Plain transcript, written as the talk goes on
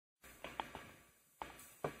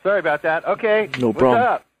Sorry about that. Okay. No problem.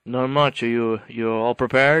 What's up? Not much. Are you all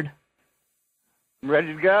prepared? I'm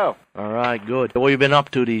ready to go. All right, good. What have you been up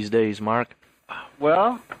to these days, Mark?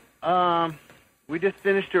 Well, we just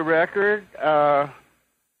finished a record.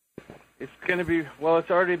 It's going to be, well,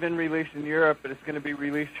 it's already been released in Europe, but it's going to be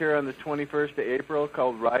released here on the 21st of April,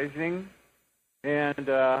 called Rising. And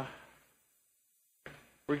we're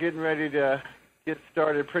getting ready to get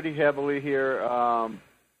started pretty heavily here.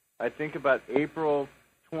 I think about April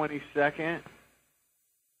 22nd,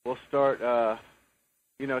 we'll start,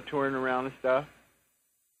 touring around and stuff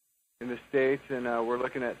in the States, and we're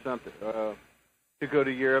looking at something to go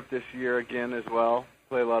to Europe this year again as well,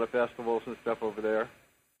 play a lot of festivals and stuff over there.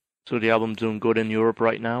 So the album's doing good in Europe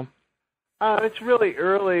right now? It's really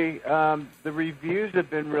early. The reviews have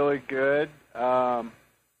been really good.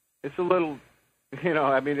 It's a little,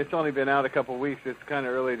 it's only been out a couple weeks. It's kind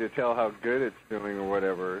of early to tell how good it's doing or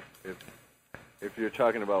whatever. If you're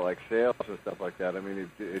talking about like sales and stuff like that, I mean,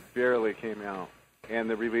 it barely came out. And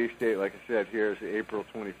the release date, like I said, here is April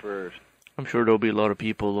 21st. I'm sure there'll be a lot of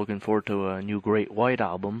people looking forward to a new Great White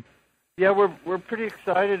album. Yeah, we're pretty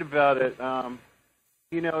excited about it.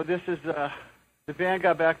 This is the band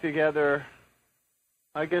got back together.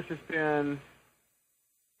 I guess it's been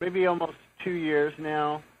maybe almost 2 years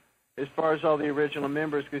now, as far as all the original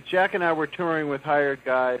members. Because Jack and I were touring with hired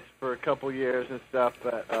guys for a couple years and stuff,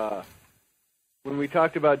 but when we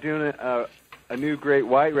talked about doing a new Great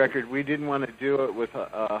White record, we didn't want to do it with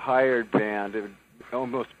a hired band. It would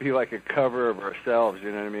almost be like a cover of ourselves,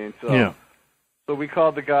 you know what I mean? So, yeah. So we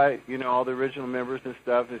called the guy, all the original members and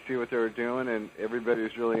stuff to see what they were doing, and everybody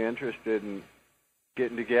was really interested in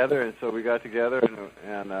getting together, and so we got together,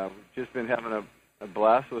 and we've just been having a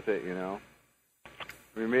blast with it,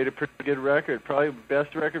 We made a pretty good record, probably the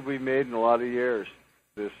best record we've made in a lot of years,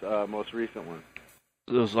 this most recent one.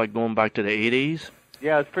 It was like going back to the 80s?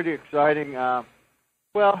 Yeah, it's pretty exciting.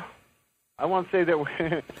 Well, I won't say that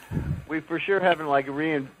we for sure haven't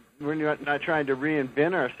we're not trying to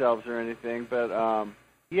reinvent ourselves or anything, but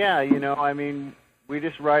we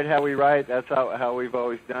just write how we write. That's how we've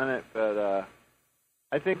always done it. But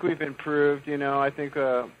I think we've improved. I think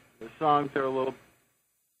the songs are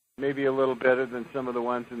maybe a little better than some of the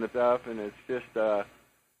ones in the stuff, and it's just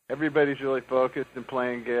everybody's really focused and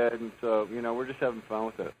playing good, and so we're just having fun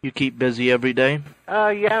with it. You keep busy every day?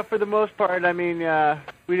 Yeah, for the most part. I mean,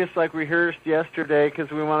 we just rehearsed yesterday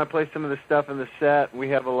because we want to play some of the stuff in the set. We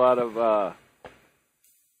have a lot of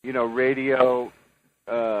radio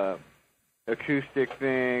acoustic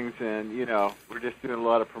things, and we're just doing a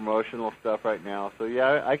lot of promotional stuff right now. So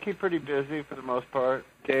yeah, I keep pretty busy for the most part.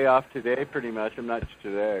 Day off today, pretty much. I'm not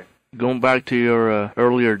today. Going back to your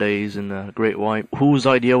earlier days in the Great White, whose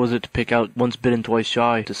idea was it to pick out Once Bitten, Twice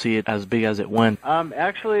Shy to see it as big as it went?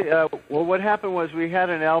 Actually, what happened was we had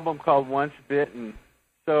an album called Once Bitten,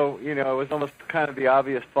 so, it was almost kind of the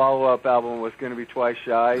obvious follow-up album was going to be Twice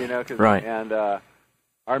Shy, Right. And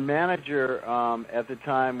our manager at the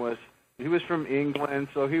time he was from England,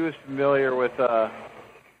 so he was familiar with, a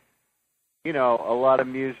lot of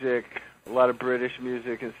music, a lot of British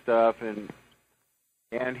music and stuff, and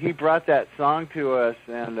he brought that song to us,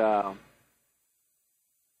 and,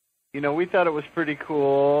 we thought it was pretty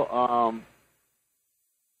cool,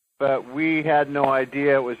 but we had no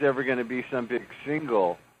idea it was ever going to be some big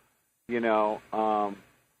single, and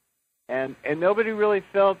nobody really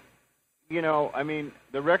felt, the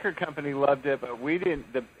record company loved it, but we didn't,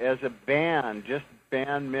 as a band, just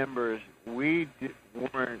band members, we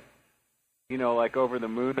weren't, over the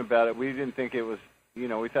moon about it. We didn't think it was, we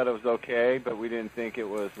thought it was okay, but we didn't think it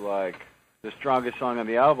was, the strongest song on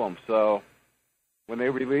the album. So when they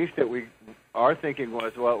released it, our thinking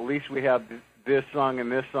was, well, at least we have this song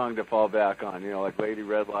and this song to fall back on, like Lady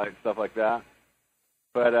Red Light, stuff like that.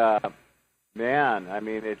 But, man,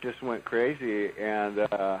 it just went crazy. And,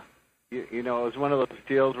 it was one of those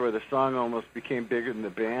deals where the song almost became bigger than the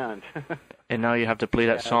band. And now you have to play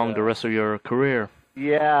that song the rest of your career.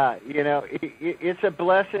 Yeah, it's a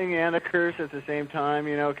blessing and a curse at the same time,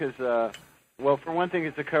 because, well, for one thing,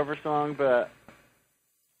 it's a cover song, but,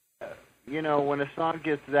 when a song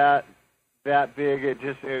gets that big, it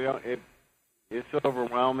just, it's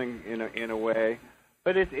overwhelming in a way.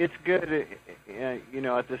 But it's good,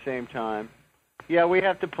 at the same time. Yeah, we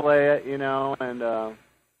have to play it, and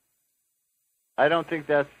I don't think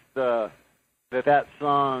that's that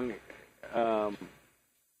song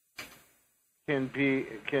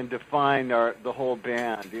can define the whole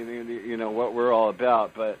band, what we're all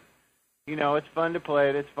about. But it's fun to play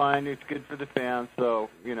it. It's fine. It's good for the fans. So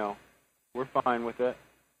we're fine with it.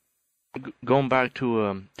 Going back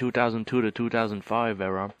to 2002 to 2005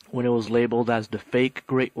 era, when it was labeled as the fake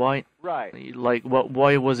Great White. Right. Like,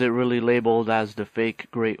 why was it really labeled as the fake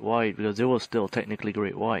Great White? Because it was still technically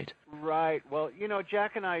Great White. Right. Well,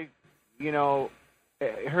 Jack and I,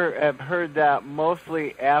 have heard that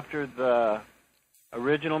mostly after the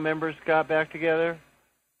original members got back together.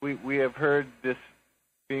 We have heard this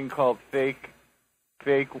being called fake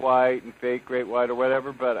white and fake Great White or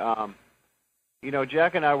whatever, but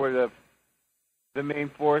Jack and I were the main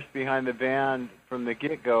force behind the band from the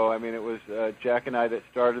get-go. I mean, it was Jack and I that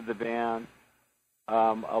started the band.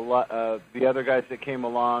 The other guys that came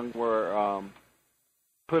along were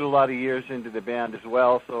put a lot of years into the band as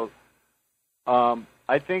well. So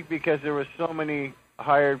I think because there were so many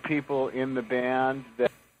hired people in the band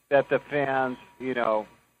that the fans,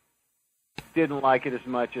 didn't like it as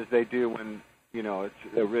much as they do when, it's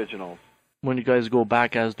originals. When you guys go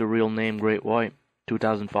back as the real name Great White,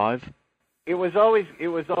 2005? It was always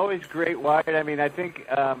Great White. I mean, I think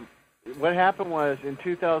what happened was in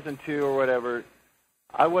 2002 or whatever,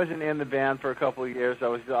 I wasn't in the band for a couple of years. I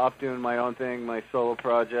was off doing my own thing, my solo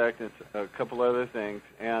project, and a couple other things.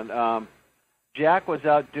 And Jack was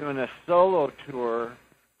out doing a solo tour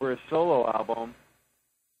for his solo album.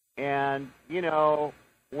 And,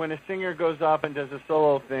 when a singer goes off and does a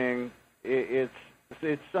solo thing, it's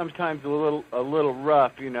sometimes a little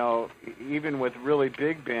rough, even with really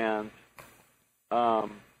big bands.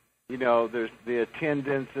 There's the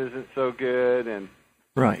attendance isn't so good, and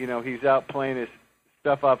right. He's out playing his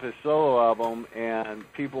stuff off his solo album, and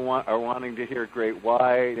people are wanting to hear Great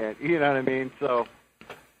White, and you know what I mean. So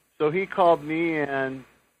he called me in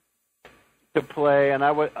to play, and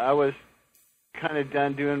I was kind of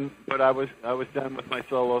done doing what I was done with my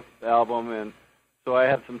solo album, and so I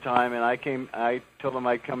had some time, and I told him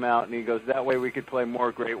I'd come out, and he goes, that way we could play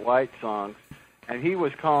more Great White songs. And he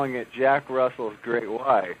was calling it Jack Russell's Great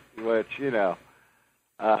White, which,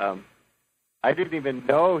 I didn't even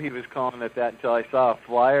know he was calling it that until I saw a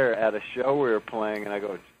flyer at a show we were playing, and I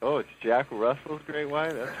go, oh, it's Jack Russell's Great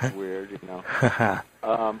White? That's weird,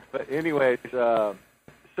 But anyways, so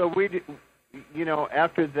we did,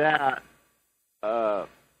 after that,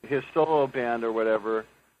 his solo band or whatever,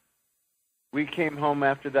 we came home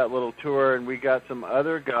after that little tour, and we got some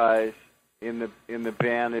other guys in the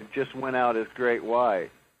band. It just went out as Great White,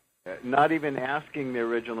 not even asking the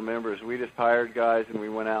original members. We just hired guys, and we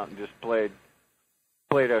went out and just played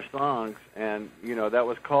our songs, and that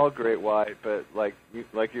was called Great White. But like you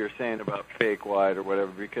were saying about fake White or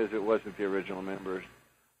whatever, because it wasn't the original members.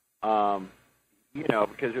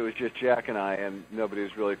 Because it was just Jack and I, and nobody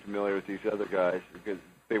was really familiar with these other guys because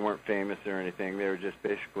they weren't famous or anything. They were just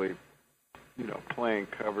basically, playing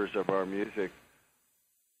covers of our music.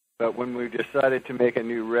 But when we decided to make a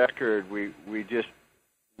new record, we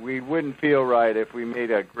wouldn't feel right if we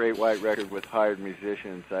made a Great White record with hired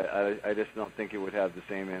musicians. I just don't think it would have the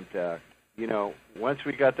same impact. Once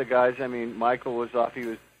we got the guys, I mean, Michael was off. He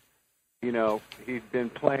was, he'd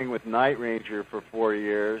been playing with Night Ranger for 4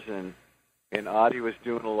 years, and Audie was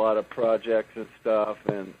doing a lot of projects and stuff.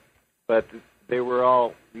 But they were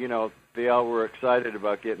all, they all were excited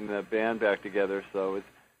about getting the band back together. So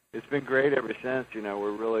it's been great ever since.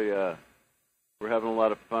 We're really we're having a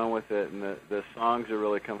lot of fun with it, and the songs are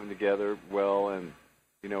really coming together well, and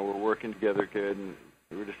we're working together good, and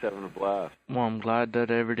we're just having a blast. Well, I'm glad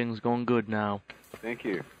that everything's going good now. Thank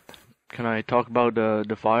you. Can I talk about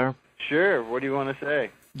the fire? Sure. What do you want to say?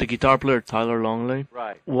 The guitar player Tyler Longley.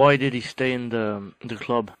 Right. Why did he stay in the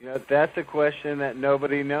club? That's a question that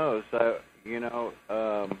nobody knows. When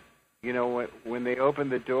they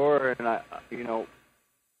opened the door, and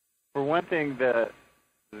for one thing, the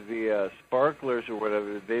sparklers or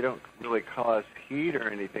whatever, they don't really cause heat or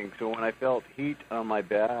anything. So when I felt heat on my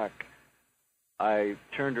back, I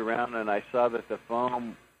turned around and I saw that the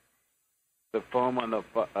foam on the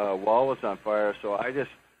wall was on fire. So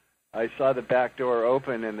I saw the back door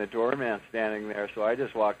open and the doorman standing there. So I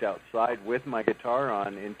just walked outside with my guitar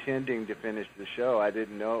on, intending to finish the show. I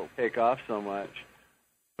didn't know it would take off so much,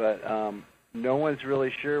 but no one's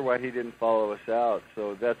really sure why he didn't follow us out.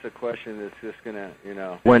 So that's a question that's just gonna,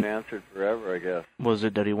 be answered forever, I guess. Was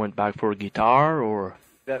it that he went back for a guitar, or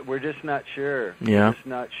that we're just not sure? Yeah. We're just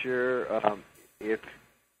not sure if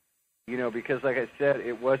because like I said,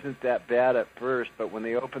 it wasn't that bad at first, but when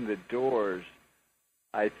they opened the doors,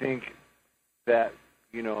 I think that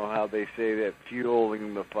how they say that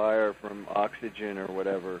fueling the fire from oxygen or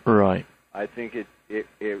whatever. Right. I think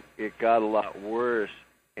it got a lot worse.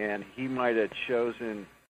 And he might have chosen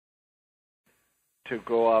to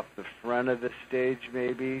go off the front of the stage,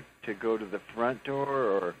 maybe, to go to the front door,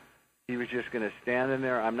 or he was just going to stand in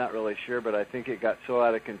there. I'm not really sure, but I think it got so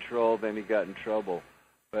out of control, then he got in trouble.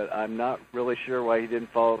 But I'm not really sure why he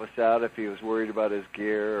didn't follow us out, if he was worried about his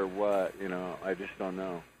gear or what. I just don't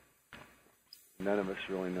know. None of us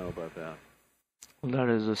really know about that. Well, that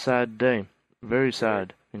is a sad day. Very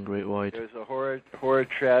sad in Great White. It was a horrid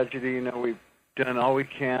tragedy. We've done all we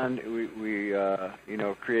can. We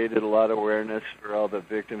created a lot of awareness for all the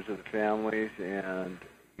victims of the families, and,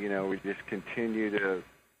 we just continue to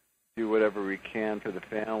do whatever we can for the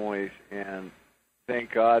families, and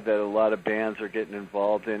thank God that a lot of bands are getting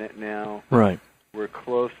involved in it now. Right. We're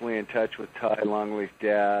closely in touch with Ty Longley's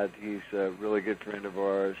dad. He's a really good friend of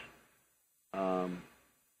ours.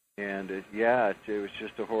 It was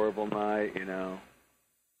just a horrible night,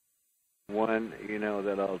 One,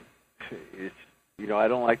 I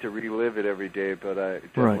don't like to relive it every day, but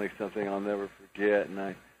definitely something I'll never forget, and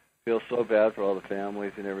I feel so bad for all the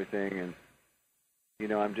families and everything, and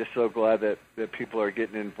I'm just so glad that people are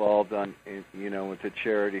getting involved with the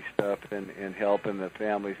charity stuff and helping the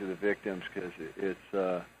families of the victims, because it's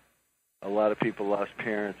a lot of people lost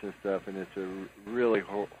parents and stuff, and it's a really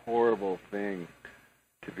horrible thing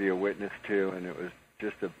to be a witness to, and it was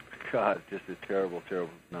just a terrible,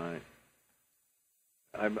 terrible night.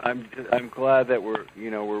 I'm glad that we're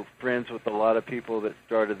friends with a lot of people that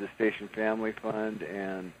started the Station Family Fund,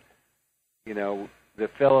 and the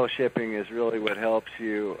fellowshipping is really what helps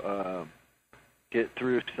you get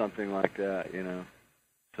through something like that,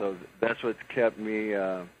 So that's what's kept me,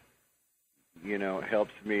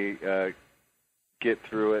 helps me get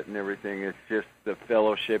through it and everything. It's just the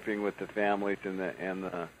fellowshipping with the families and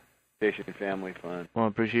the Station Family Fund. Well, I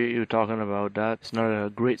appreciate you talking about that. It's not a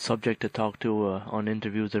great subject to talk to on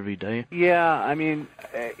interviews every day. Yeah,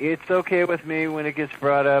 it's okay with me when it gets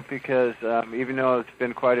brought up, because even though it's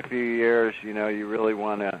been quite a few years, you really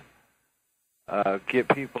want to get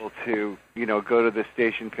people to, go to the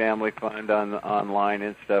Station Family Fund online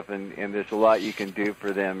and stuff, and there's a lot you can do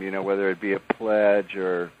for them, whether it be a pledge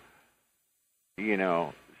or,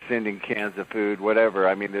 sending cans of food,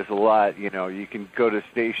 whatever. There's a lot, you can go to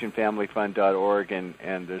stationfamilyfund.org,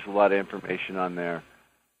 and there's a lot of information on there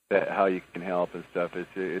that how you can help and stuff.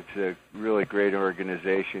 It's a really great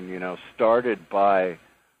organization, started by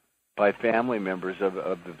family members of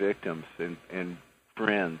the victims and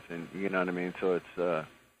friends, and so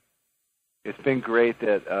it's been great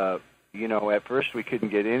that at first we couldn't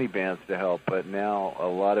get any bands to help, but now a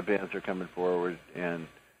lot of bands are coming forward and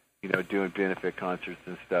doing benefit concerts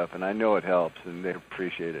and stuff, and I know it helps, and they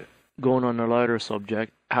appreciate it. Going on a lighter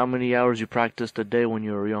subject, how many hours you practiced a day when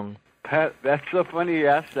you were young? That's so funny you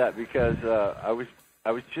asked that, because I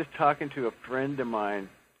was just talking to a friend of mine,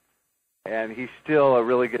 and he's still a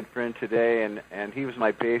really good friend today, and he was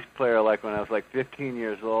my bass player when I was 15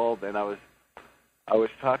 years old, and I was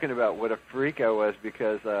talking about what a freak I was,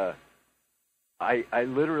 because I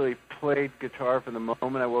literally played guitar from the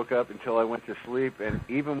moment I woke up until I went to sleep, and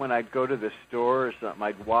even when I'd go to the store or something,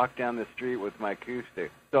 I'd walk down the street with my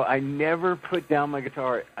acoustic. So I never put down my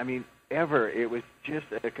guitar, ever. It was just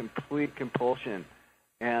a complete compulsion.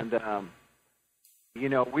 And,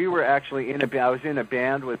 we were actually I was in a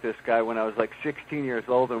band with this guy when I was 16 years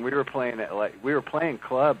old, and we were playing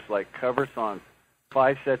clubs, cover songs,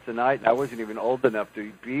 5 sets a night, and I wasn't even old enough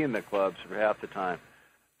to be in the clubs for half the time.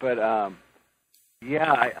 But,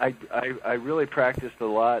 I really practiced a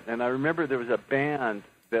lot, and I remember there was a band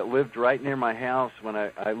that lived right near my house when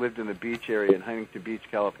I lived in the beach area in Huntington Beach,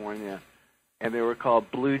 California, and they were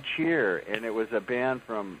called Blue Cheer, and it was a band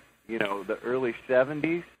from, the early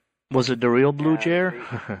 70s. Was it the real Blue Cheer?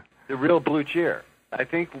 The real Blue Cheer. I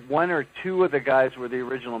think 1 or 2 of the guys were the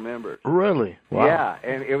original members. Really? Wow. Yeah,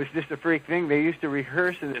 and it was just a freak thing. They used to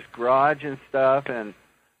rehearse in this garage and stuff, and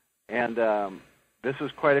this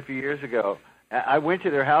was quite a few years ago. I went to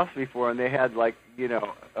their house before, and they had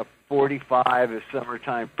a 45 of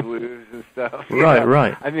Summertime Blues and stuff.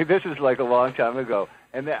 Right. This was a long time ago,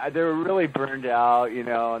 and they were really burned out, and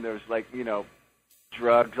there was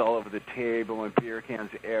drugs all over the table and beer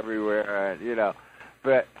cans everywhere,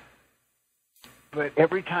 but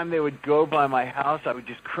every time they would go by my house, I would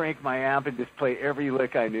just crank my amp and just play every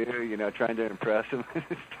lick I knew, trying to impress them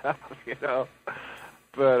and stuff,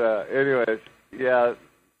 But anyways, yeah.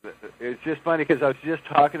 It's just funny, because I was just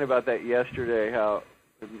talking about that yesterday, how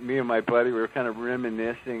me and my buddy were kind of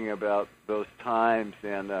reminiscing about those times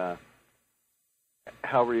and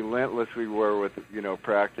how relentless we were with,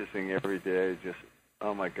 practicing every day. Just,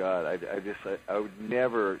 oh my God, I would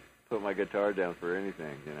never put my guitar down for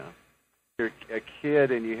anything, You're a kid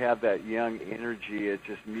and you have that young energy. It's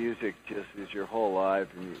just music just is your whole life.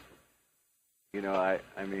 And,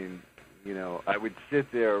 you know, I would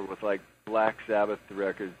sit there with like Black Sabbath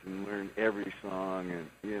records and learn every song, and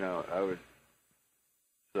you know,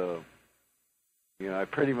 so, you know, I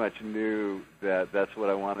pretty much knew that that's what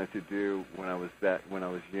I wanted to do when I was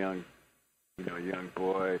young, you know, a young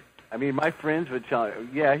boy. I mean, my friends would tell me,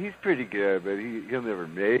 yeah, he's pretty good, but he'll never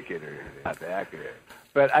make it, or not that good.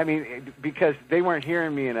 But, I mean, because they weren't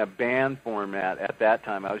hearing me in a band format at that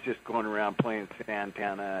time. I was just going around playing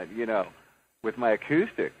Santana, you know, with my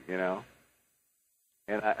acoustic, you know.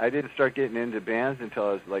 And I didn't start getting into bands until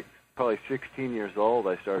I was, like, probably 16 years old.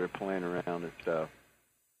 I started playing around and stuff.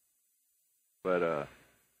 But,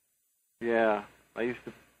 yeah, I used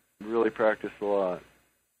to really practice a lot.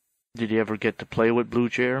 Did you ever get to play with Blue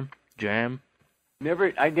Chair? Jam?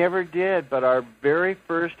 I never did, but our very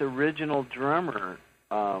first original drummer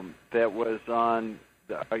that was on,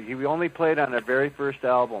 he only played on our very first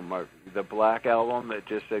album, the Black album that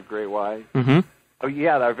just said Great White. Mm-hmm. Oh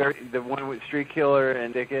yeah, the one with Street Killer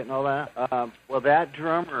and Dick It and all that. Well, that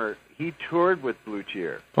drummer, he toured with Blue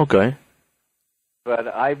Cheer. Okay. But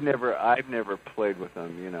I've never played with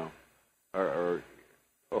him, you know, or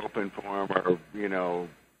opened for him, or you know,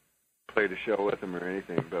 played a show with him or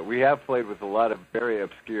anything. But we have played with a lot of very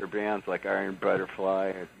obscure bands like Iron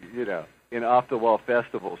Butterfly, you know, in off-the-wall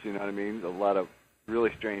festivals, you know what I mean? A lot of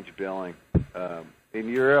really strange billing. In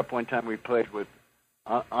Europe, one time we played with,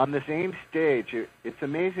 on the same stage. It's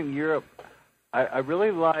amazing, Europe. I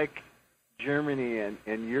really like Germany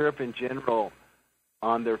and Europe in general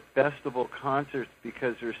on their festival concerts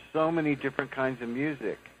because there's so many different kinds of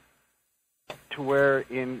music, to where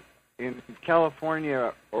in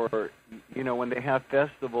California, or, you know, when they have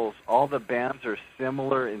festivals, all the bands are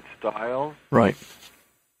similar in styles. Right.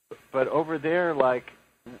 But over there, like,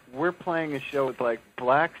 we're playing a show with, like,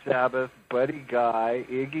 Black Sabbath, Buddy Guy,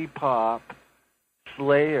 Iggy Pop,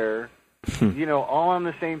 Slayer, you know, all on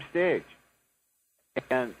the same stage.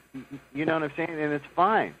 And, you know what I'm saying? And it's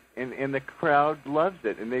fine. And the crowd loves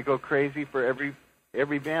it. And they go crazy for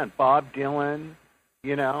every band. Bob Dylan,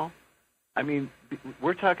 you know. I mean,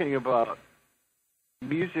 we're talking about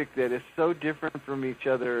music that is so different from each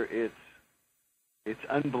other, it's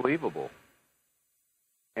unbelievable.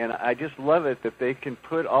 And I just love it that they can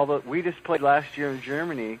put all the... We just played last year in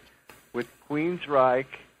Germany with Queensryche,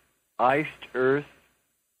 Iced Earth.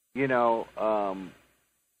 You know,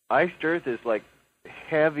 Iced Earth is like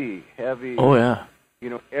heavy. Oh, yeah. You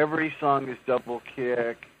know, every song is double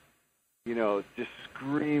kick, you know, just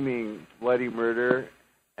screaming bloody murder.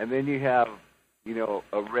 And then you have, you know,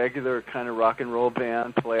 a regular kind of rock and roll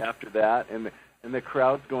band play after that, and the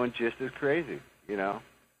crowd's going just as crazy, you know.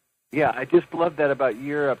 Yeah, I just love that about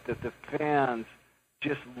Europe, that the fans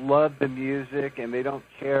just love the music and they don't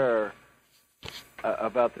care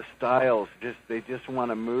about the styles. They just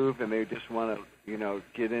want to move and they just want to, you know,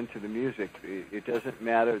 get into the music. It doesn't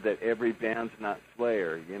matter that every band's not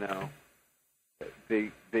Slayer, you know.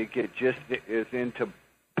 They get just as into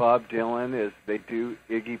Bob Dylan as they do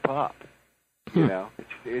Iggy Pop. You know,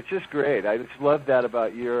 it's just great. I just love that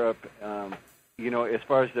about Europe. You know, as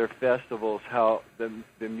far as their festivals, how the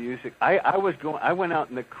music. I went out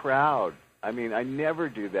in the crowd. I mean, I never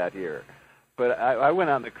do that here, but I went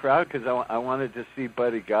out in the crowd because I wanted to see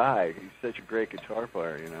Buddy Guy. He's such a great guitar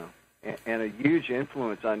player, you know, and a huge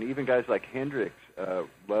influence on even guys like Hendrix.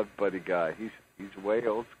 Loved Buddy Guy. He's way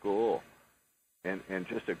old school, and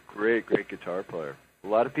just a great guitar player. A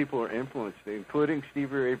lot of people are influenced, including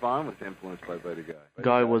Stevie Ray Vaughan was influenced by Buddy Guy.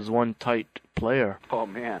 Guy was one tight player. Oh,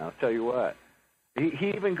 man, I'll tell you what.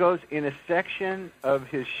 He even goes in a section of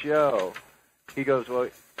his show, he goes, well,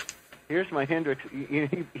 here's my Hendrix.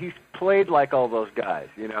 He's played like all those guys,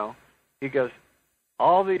 you know. He goes,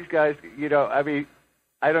 all these guys, you know, I mean,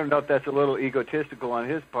 I don't know if that's a little egotistical on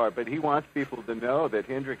his part, but he wants people to know that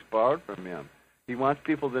Hendrix borrowed from him. He wants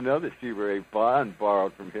people to know that Stevie Ray Vaughan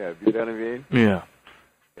borrowed from him. You know what I mean? Yeah.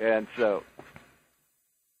 And so,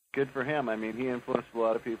 good for him. I mean, he influenced a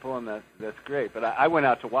lot of people, and that's great. But I went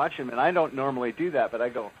out to watch him, and I don't normally do that, but I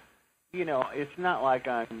go, you know, it's not like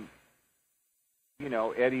I'm, you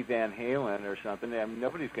know, Eddie Van Halen or something. I mean,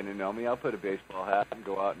 nobody's going to know me. I'll put a baseball hat and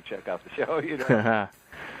go out and check out the show, you know.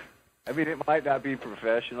 I mean, it might not be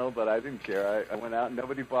professional, but I didn't care. I went out, and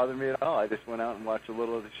nobody bothered me at all. I just went out and watched a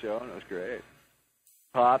little of the show, and it was great.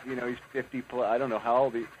 Pop, you know, he's 50 plus. I don't know how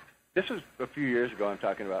old he. This was a few years ago I'm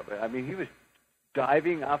talking about, but I mean, he was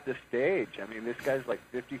diving off the stage. I mean, this guy's like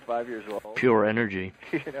 55 years old. Pure energy.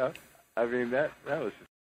 You know, I mean, that was just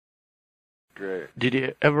great. Did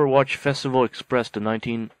you ever watch Festival Express, the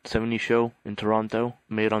 1970 show in Toronto,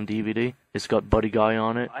 made on DVD? It's got Buddy Guy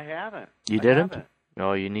on it. I haven't. You didn't?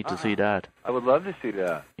 Oh, you need to see that. I would love to see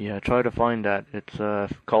that. Yeah, try to find that. It's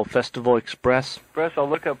called Festival Express. I'll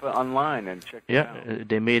look up online and check it out. Yeah,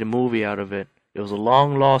 they made a movie out of it. It was a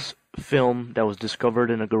long-lost film that was discovered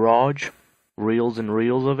in a garage. Reels and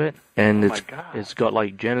reels of it. And it's got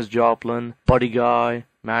like Janis Joplin, Buddy Guy,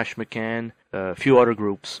 Mash McCann, a few other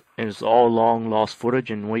groups. And it's all long-lost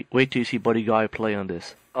footage. And wait till you see Buddy Guy play on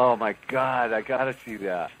this. Oh my God, I gotta see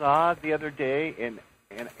that. I saw it the other day, and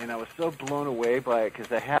I was so blown away by it because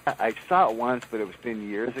I saw it once, but it was been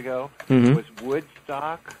years ago. Mm-hmm. It was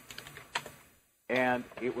Woodstock, and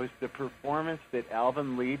it was the performance that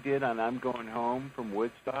Alvin Lee did on "I'm Going Home" from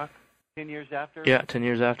Woodstock. 10 years after. Yeah, 10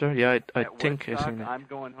 years after. Yeah, I think Woodstock, I seen that. "I'm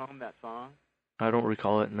Going Home," that song. I don't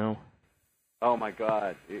recall it. No. Oh my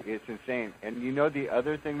God, it's insane. And you know the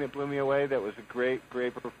other thing that blew me away that was a great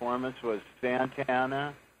performance was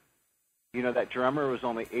Santana. You know, that drummer was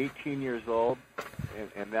only 18 years old,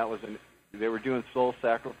 and that was they were doing Soul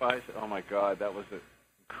Sacrifice. Oh my God, that was an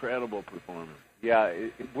incredible performance. Yeah,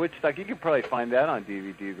 Woodstock, you could probably find that on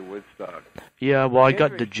DVD, the Woodstock. Yeah, well, I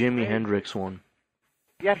got the Jimi Hendrix one.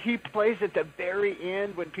 Yeah, he plays at the very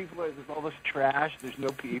end when there's all this trash, there's no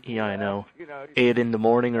people. Yeah, I know. You know 8 in the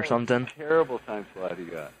morning or something. Terrible time slot he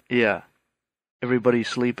got. Yeah. Everybody's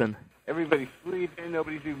sleeping. Everybody's sleeping,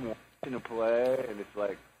 nobody's even watching a play, and it's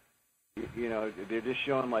like, you know, they're just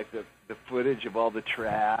showing like the footage of all the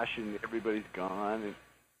trash and everybody's gone.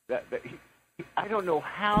 And I don't know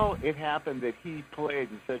how it happened that he played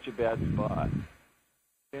in such a bad spot.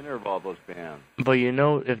 Center of all those bands. But you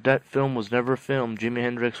know, if that film was never filmed, Jimi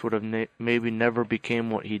Hendrix would have maybe never became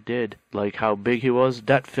what he did. Like how big he was.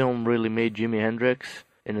 That film really made Jimi Hendrix,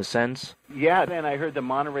 in a sense. Yeah, then I heard the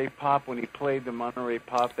Monterey Pop when he played the Monterey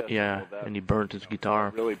Pop Festival. Yeah, and he burnt his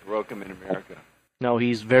guitar. Really broke him in America. No,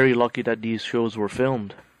 he's very lucky that these shows were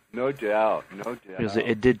filmed. No doubt, no doubt. Because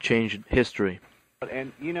it did change history.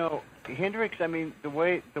 And you know, Hendrix, I mean, the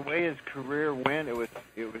way his career went, it was,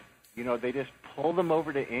 you know, they just pulled him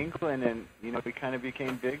over to England, and you know, he kind of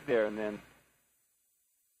became big there. And then,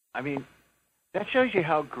 I mean, that shows you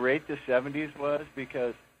how great the '70s was,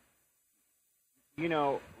 because, you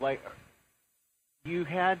know, like you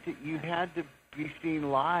had to be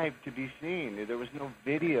seen live to be seen. There was no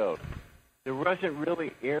video. There wasn't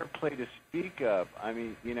really airplay to speak of. I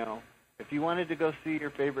mean, you know, if you wanted to go see your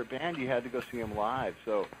favorite band, you had to go see them live.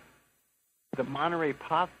 So the Monterey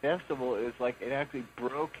Pop Festival is like, it actually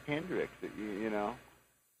broke Hendrix, you know,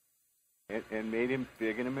 and made him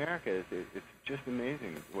big in America. It's just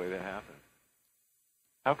amazing the way that happened.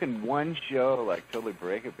 How can one show like totally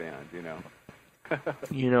break a band, you know?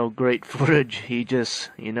 You know, great footage. He just,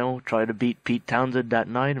 you know, tried to beat Pete Townsend that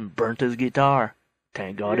night and burnt his guitar.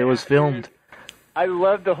 Thank God it was filmed. I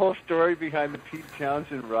love the whole story behind the Pete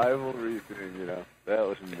Townsend rivalry thing, you know. That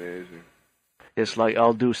was amazing. It's like,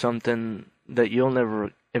 I'll do something that you'll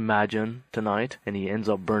never imagine tonight, and he ends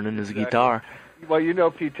up burning his guitar. Well, you know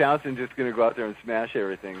Pete Townsend's just going to go out there and smash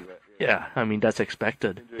everything. But, yeah, I mean, that's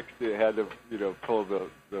expected. He had to, you know, pull the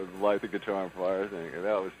light the guitar on fire thing,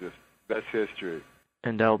 and that's history.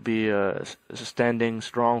 And that'll be standing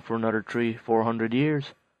strong for another 300-400 years,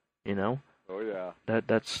 you know? Oh, yeah.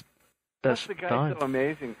 That's the guy's so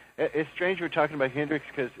amazing. It's strange we're talking about Hendrix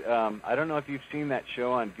because I don't know if you've seen that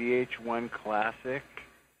show on VH1 Classic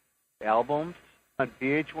Albums. On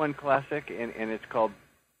VH1 Classic, and it's called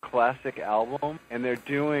Classic Album. And they're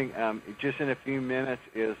doing, just in a few minutes,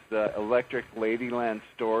 is the Electric Ladyland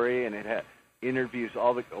story, and it interviews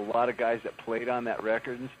a lot of guys that played on that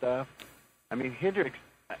record and stuff. I mean, Hendrix,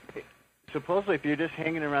 supposedly if you're just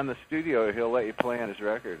hanging around the studio, he'll let you play on his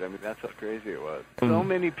record. I mean, that's how crazy it was. So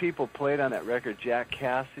many people played on that record. Jack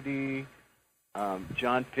Cassidy,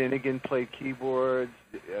 John Finnegan played keyboards,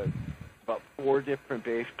 about 4 different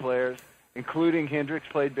bass players, including Hendrix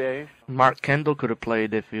played bass. Mark Kendall could have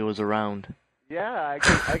played if he was around. Yeah,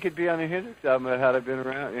 I could be on a Hendrix album had I been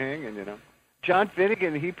around hanging, you know. John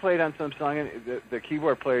Finnegan, he played on some song, and the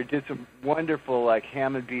keyboard player did some wonderful, like,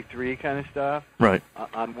 Hammond B3 kind of stuff. Right.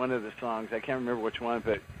 On one of the songs. I can't remember which one,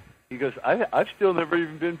 but he goes, I've still never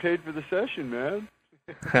even been paid for the session, man.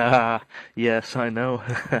 Yes, I know.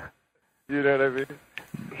 You know what I mean?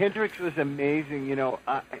 Hendrix was amazing, you know,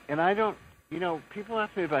 and I don't, you know, people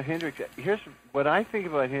ask me about Hendrix. Here's what I think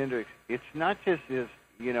about Hendrix. It's not just his,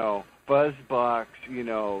 you know, buzz box, you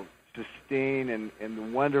know, sustain and the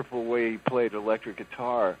wonderful way he played electric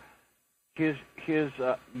guitar. His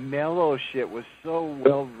mellow shit was so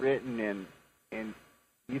well written, and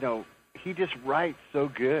you know, he just writes so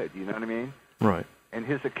good, you know what I mean? Right. And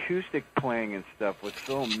his acoustic playing and stuff was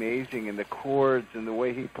so amazing, and the chords and the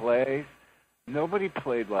way he plays, nobody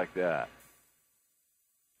played like that.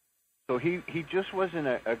 So he just wasn't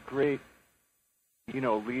a great,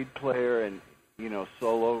 lead player and,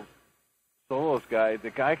 solos guy. The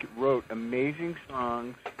guy wrote amazing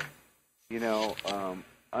songs,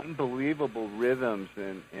 unbelievable rhythms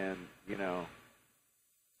and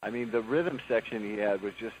I mean, the rhythm section he had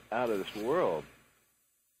was just out of this world.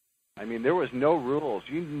 I mean, there was no rules.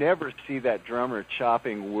 You never see that drummer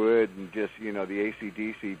chopping wood and just, the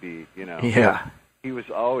AC/DC beat, Yeah. He was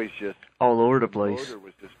always just... all over the place.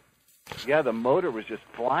 The motor was just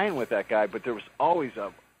flying with that guy, but there was always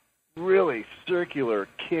a really circular,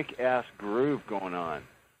 kick-ass groove going on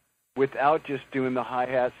without just doing the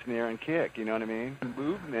hi-hat, snare, and kick, you know what I mean?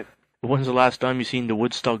 Movement. When's the last time you seen the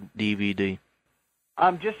Woodstock DVD?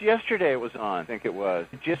 Just yesterday it was on, I think it was.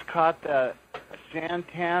 Just caught the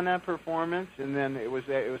Santana performance, and then it was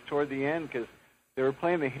toward the end because they were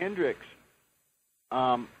playing the Hendrix.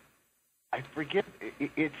 I forget.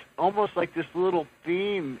 It's almost like this little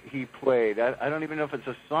theme he played. I don't even know if it's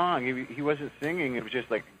a song. He wasn't singing. It was just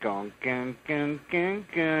like gong gong gong gong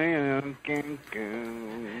gong gong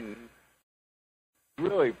gong.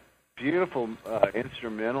 Really beautiful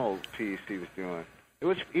instrumental piece he was doing.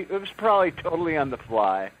 It was probably totally on the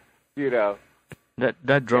fly,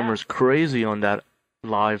 That drummer's crazy on that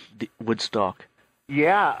live Woodstock.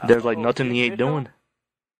 Yeah. There's like nothing he ain't doing.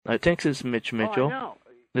 I think it's Mitch Mitchell. I know.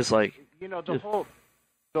 It's like the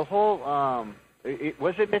whole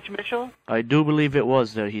was it Mitch Mitchell? I do believe it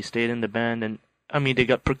was that he stayed in the band, and I mean they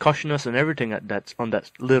got percussionists and everything that's on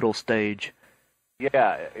that little stage.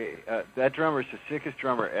 Yeah, that drummer's the sickest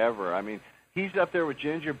drummer ever. I mean, he's up there with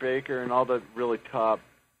Ginger Baker and all the really top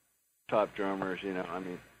drummers. I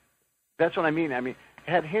mean, that's what I mean. I mean,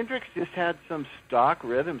 had Hendrix just had some stock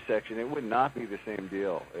rhythm section, it would not be the same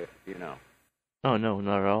deal. Oh no,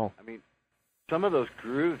 not at all. I mean, some of those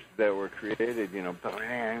grooves that were created, I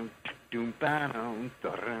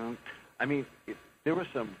mean, there was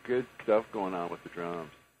some good stuff going on with the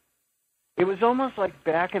drums. It was almost like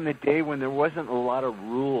back in the day when there wasn't a lot of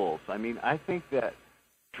rules. I mean, I think that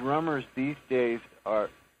drummers these days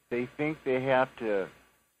they think they have to,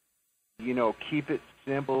 keep it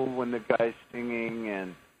simple when the guy's singing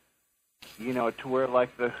and, to where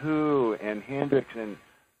like the Who and Hendrix and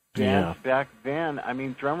bands back then, I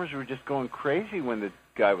mean, drummers were just going crazy when the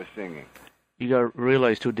guy was singing. You gotta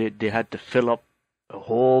realize too, they had to fill up a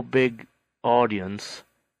whole big audience.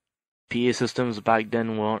 PA systems back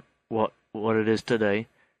then weren't what it is today.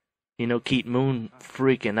 Keith Moon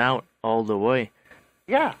freaking out all the way.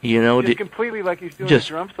 Yeah, just completely like he's doing a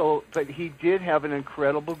drum solo, but he did have an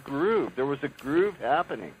incredible groove. There was a groove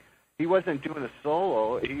happening. He wasn't doing a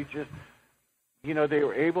solo. He just, they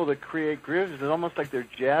were able to create grooves. It's almost like they're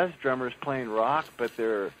jazz drummers playing rock, but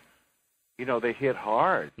they're, they hit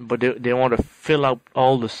hard. But they want to fill out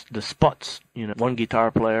all the spots. One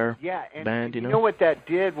guitar player, and band. You know what that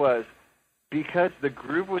did was because the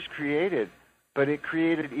groove was created, but it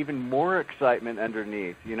created even more excitement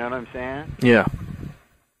underneath. You know what I'm saying? Yeah.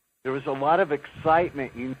 There was a lot of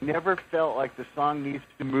excitement. You never felt like the song needs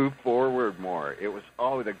to move forward more. It was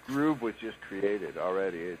the groove was just created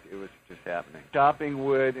already. It was just happening. Chopping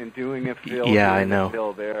wood and doing a fill. Yeah, I know.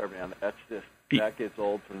 Fill there, man. That gets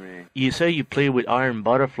old for me. You say you played with Iron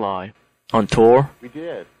Butterfly on tour? We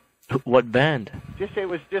did. What band? It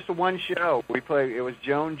was just one show. We played. It was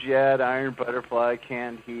Joan Jett, Iron Butterfly,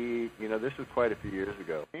 Canned Heat. This was quite a few years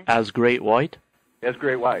ago. As Great White? As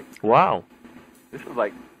Great White. Wow. This was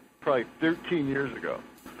like probably 13 years ago.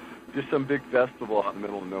 Just some big festival out in the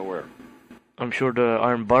middle of nowhere. I'm sure the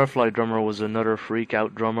Iron Butterfly drummer was another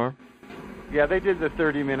freak-out drummer. Yeah, they did the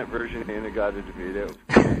 30-minute version in Inagata DeVito.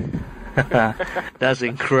 That's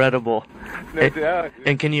incredible. No doubt.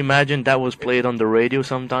 And can you imagine that was played on the radio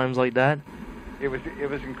sometimes like that? It was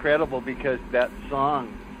incredible because that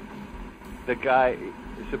song, the guy...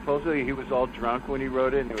 Supposedly he was all drunk when he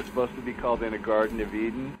wrote it, and it was supposed to be called In a Garden of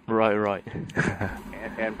Eden. Right.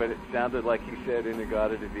 but it sounded like he said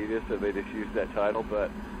Inagata DeVita, so they just used that title. But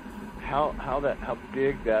how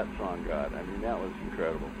big that song got! I mean, that was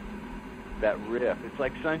incredible. That riff, it's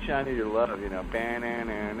like Sunshine of Your Love, gang, gang,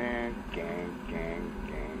 gang.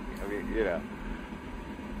 I mean,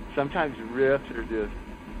 sometimes riffs are just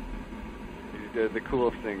the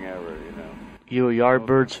coolest thing ever. You a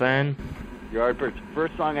Yardbirds fan? Yardbirds.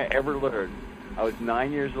 First song I ever learned. I was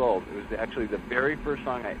 9 years old. It was actually the very first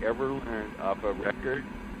song I ever learned off a record,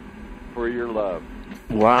 For Your Love.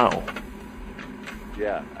 Wow.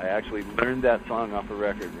 Yeah, I actually learned that song off a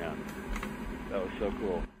record, man. That was so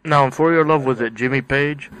cool. Now, For Your Love, was it Jimmy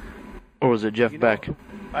Page? Or was it Jeff Beck?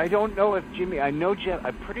 I don't know if I know Jeff,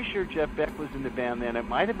 I'm pretty sure Jeff Beck was in the band then. It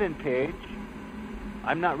might have been Page.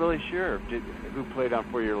 I'm not really sure who played on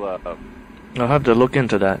For Your Love. I'll have to look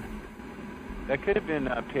into that. That could have been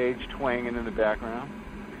Paige twanging in the background.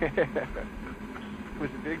 It was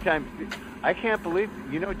a big time. I can't believe,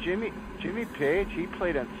 Jimmy Page, he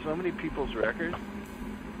played on so many people's records.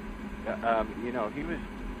 He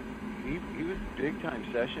was a big time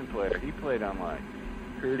session player. He played on like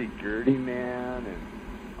Hurdy-Gurdy Man and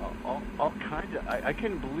all kinds of. I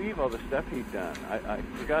couldn't believe all the stuff he'd done. I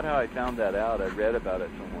forgot how I found that out. I read about it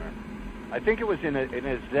somewhere. I think it was in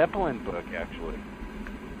a Zeppelin book, actually.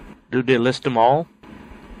 Do they list them all?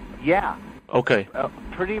 Yeah. Okay.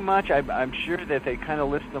 Pretty much. I'm sure that they kind of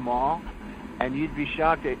list them all, and you'd be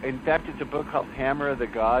shocked. In fact, it's a book called Hammer of the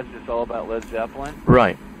Gods. It's all about Led Zeppelin.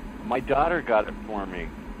 Right. My daughter got it for me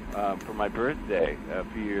for my birthday a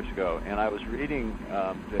few years ago, and I was reading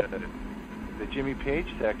the Jimmy Page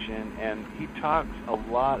section, and he talks a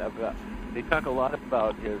lot about. They talk a lot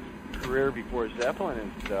about his career before Zeppelin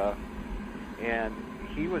and stuff, and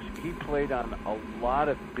he played on a lot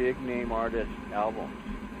of big name artists' albums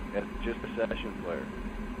as just a session player.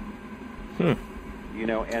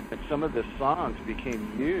 And some of the songs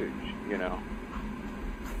became huge.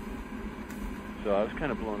 So I was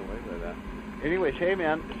kind of blown away by that. Anyways, hey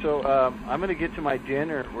man, so I'm gonna get to my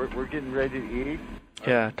dinner. We're getting ready to eat.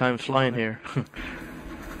 Yeah, time's flying here.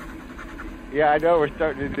 Yeah, I know we're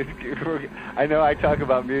starting to. I know I talk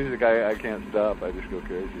about music. I can't stop. I just go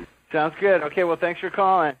crazy. Sounds good. Okay, well, thanks for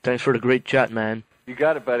calling. Thanks for the great chat, man. You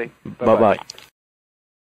got it, buddy. Bye-bye.